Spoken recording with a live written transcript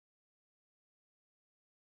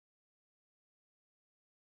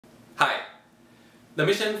Hi, the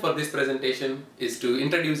mission for this presentation is to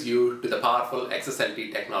introduce you to the powerful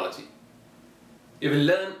XSLT technology. You will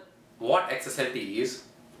learn what XSLT is,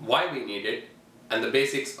 why we need it, and the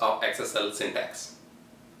basics of XSL syntax.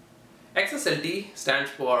 XSLT stands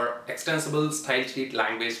for Extensible Style Sheet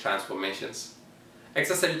Language Transformations.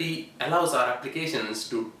 XSLT allows our applications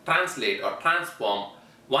to translate or transform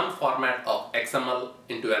one format of XML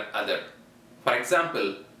into another. For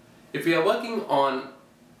example, if we are working on,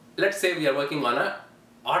 let's say we are working on an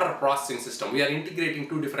order processing system. We are integrating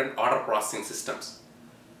two different order processing systems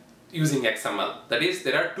using XML. That is,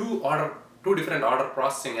 there are two different order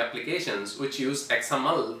processing applications which use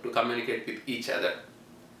XML to communicate with each other.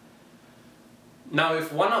 Now,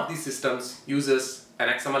 if one of these systems uses an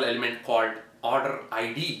XML element called order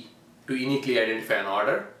ID to uniquely identify an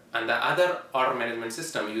order, and the other order management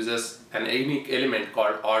system uses an unique element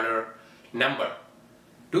called order number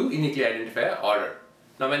to uniquely identify an order.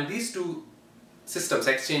 Now, when these two systems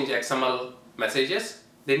exchange XML messages,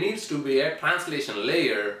 there needs to be a translation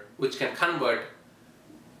layer which can convert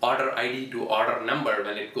order ID to order number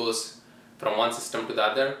when it goes from one system to the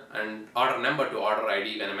other, and order number to order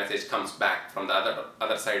ID when a message comes back from the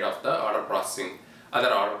other side of the order processing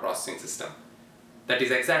system. That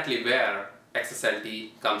is exactly where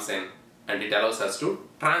XSLT comes in, and it allows us to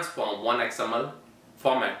transform one XML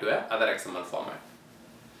format to another XML format.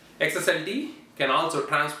 XSLT can also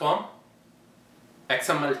transform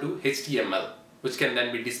XML to HTML, which can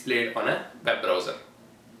then be displayed on a web browser.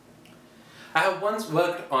 I have once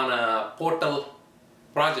worked on a portal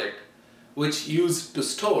project which used to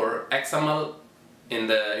store XML in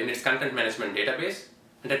its content management database,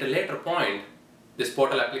 and at a later point this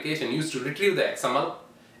portal application used to retrieve the XML,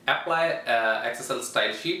 apply a XSL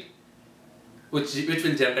style sheet which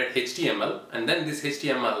will generate HTML, and then this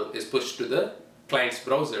HTML is pushed to the client's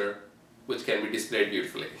browser, which can be displayed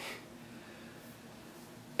beautifully.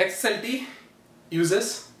 XSLT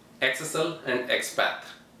uses XSL and XPath.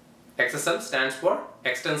 XSL stands for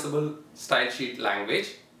Extensible Style Sheet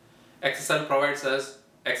Language. XSL provides us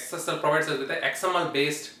with an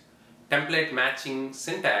XML-based template matching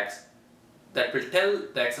syntax that will tell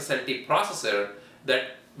the XSLT processor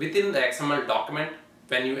that within the XML document,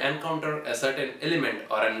 when you encounter a certain element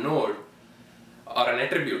or a node or an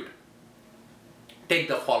attribute, take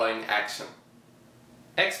the following action.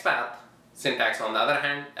 XPath syntax, on the other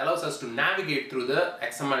hand, allows us to navigate through the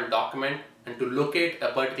XML document and to locate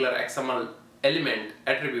a particular XML element,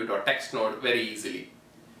 attribute, or text node very easily.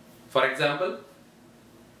 For example,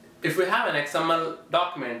 if we have an XML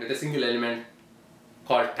document with a single element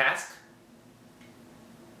called task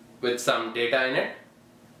with some data in it,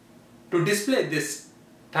 to display this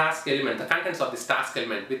task element, the contents of this task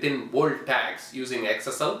element within bold tags using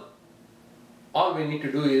XSL, all we need to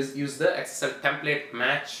do is use the XSL template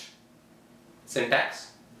match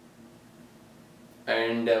syntax,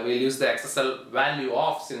 and we'll use the XSL value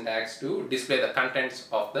of syntax to display the contents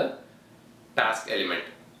of the task element.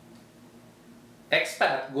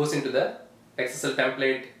 XPath goes into the XSL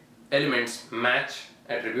template elements match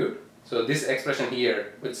attribute. So this expression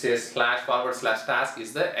here, which says //task,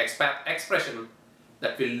 is the XPath expression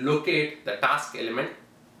that will locate the task element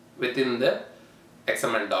within the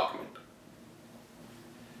XML document.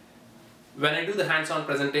 When I do the hands-on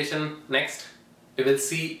presentation next, we will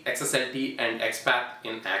see XSLT and XPath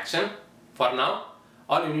in action. For now,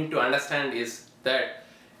 all you need to understand is that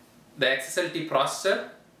the XSLT processor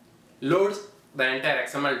loads the entire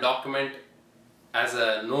XML document as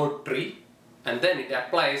a node tree, and then it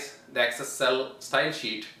applies the XSL style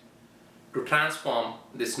sheet to transform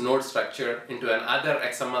this node structure into another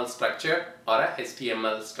XML structure or a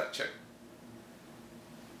HTML structure.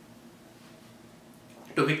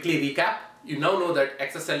 To quickly recap, you now know that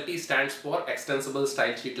XSLT stands for Extensible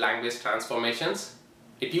Style Sheet Language Transformations.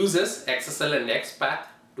 It uses XSL and XPath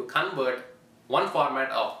to convert one format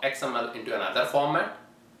of XML into another format,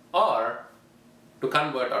 or to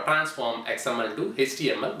convert or transform XML to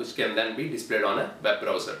HTML, which can then be displayed on a web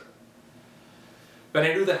browser. When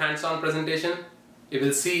I do the hands-on presentation, you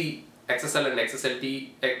will see XSL and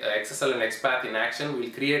XPath in action. We'll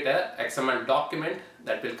create a XML document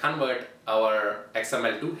that will convert our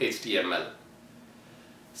XML to HTML.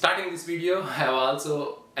 Starting this video, I have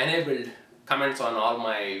also enabled comments on all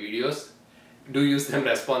my videos. Do use them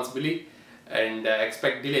responsibly, and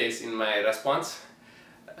expect delays in my response.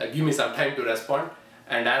 Give me some time to respond,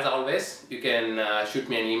 and as always, you can shoot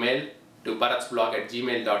me an email to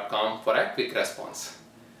bharatsblog@gmail.com for a quick response.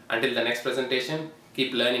 Until the next presentation,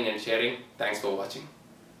 keep learning and sharing. Thanks for watching.